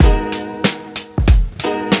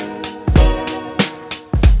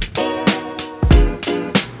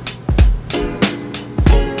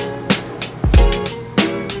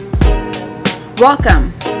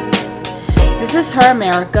Welcome. This is Her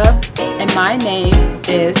America, and my name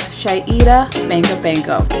is Shaida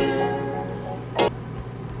Bango.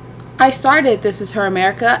 I started This is Her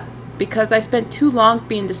America because I spent too long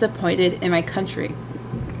being disappointed in my country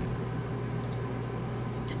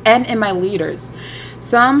and in my leaders,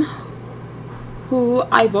 some who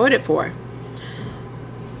I voted for.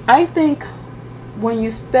 I think when you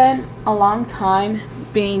spend a long time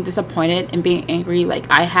being disappointed and being angry like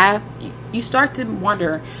I have, you start to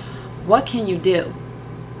wonder, what can you do?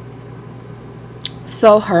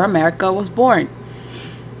 So Her America was born.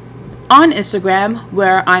 On Instagram,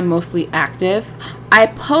 where I'm mostly active, I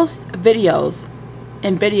post videos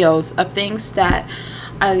of things that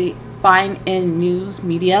I find in news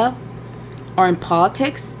media or in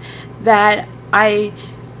politics that I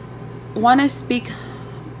want to speak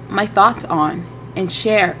my thoughts on and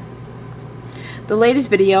share. The latest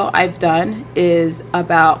video I've done is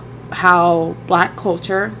about how Black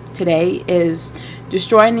culture today is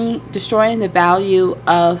destroying the value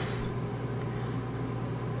of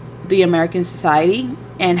the American society,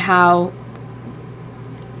 and how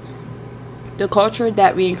the culture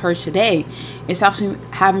that we encourage today is actually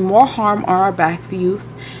having more harm on our Black youth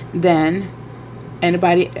than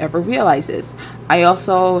anybody ever realizes. I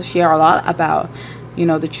also share a lot about,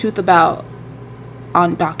 the truth about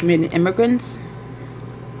undocumented immigrants.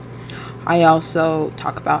 I also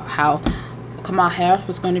talk about how Kamala Harris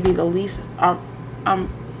was going to be the least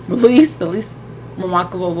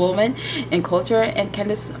remarkable woman in culture, and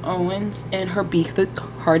Candace Owens and her beef with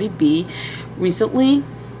Cardi B recently,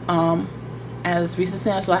 as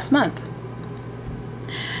recently as last month.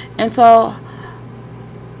 And so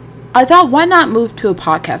I thought, why not move to a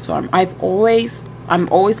podcast form? I'm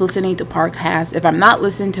always listening to podcasts. If I'm not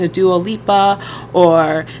listening to Dua Lipa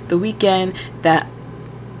or The Weeknd, that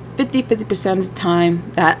 50% of the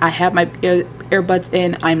time that I have my earbuds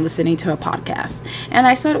in, I'm listening to a podcast. And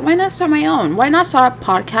I thought, why not start my own? Why not start a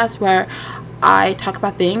podcast where I talk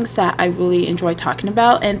about things that I really enjoy talking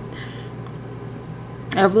about? And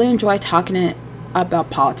I really enjoy talking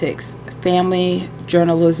about politics, family,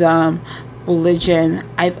 journalism, religion.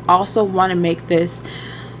 I also want to make this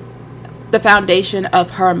the foundation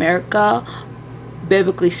of Her America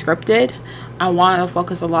biblically scripted. I want to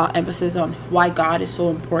focus a lot of emphasis on why God is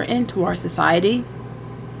so important to our society.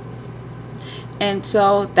 And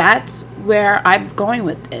so that's where I'm going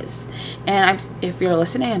with this. And if you're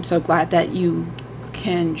listening, I'm so glad that you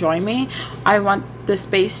can join me. I want this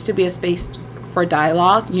space to be a space for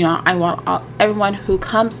dialogue. I want everyone who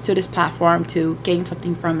comes to this platform to gain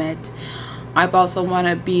something from it. I also want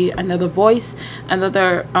to be another voice,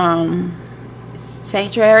 another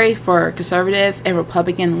sanctuary for conservative and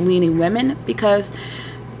Republican leaning women, because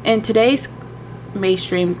in today's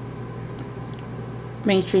mainstream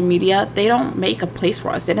media, they don't make a place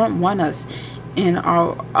for us. They don't want us in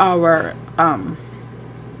our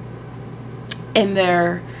in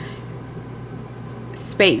their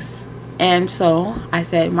space. And so I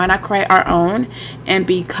said, why not create our own and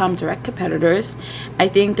become direct competitors? I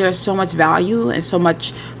think there's so much value and so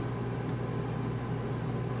much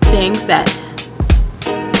things that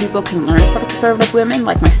people can learn from conservative women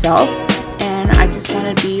like myself, and I just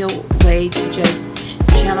want to be a way to just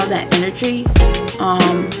channel that energy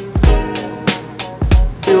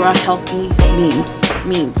through a healthy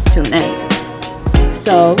means to an end.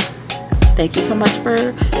 So thank you so much for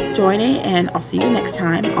joining, and I'll see you next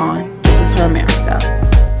time on This is Her America.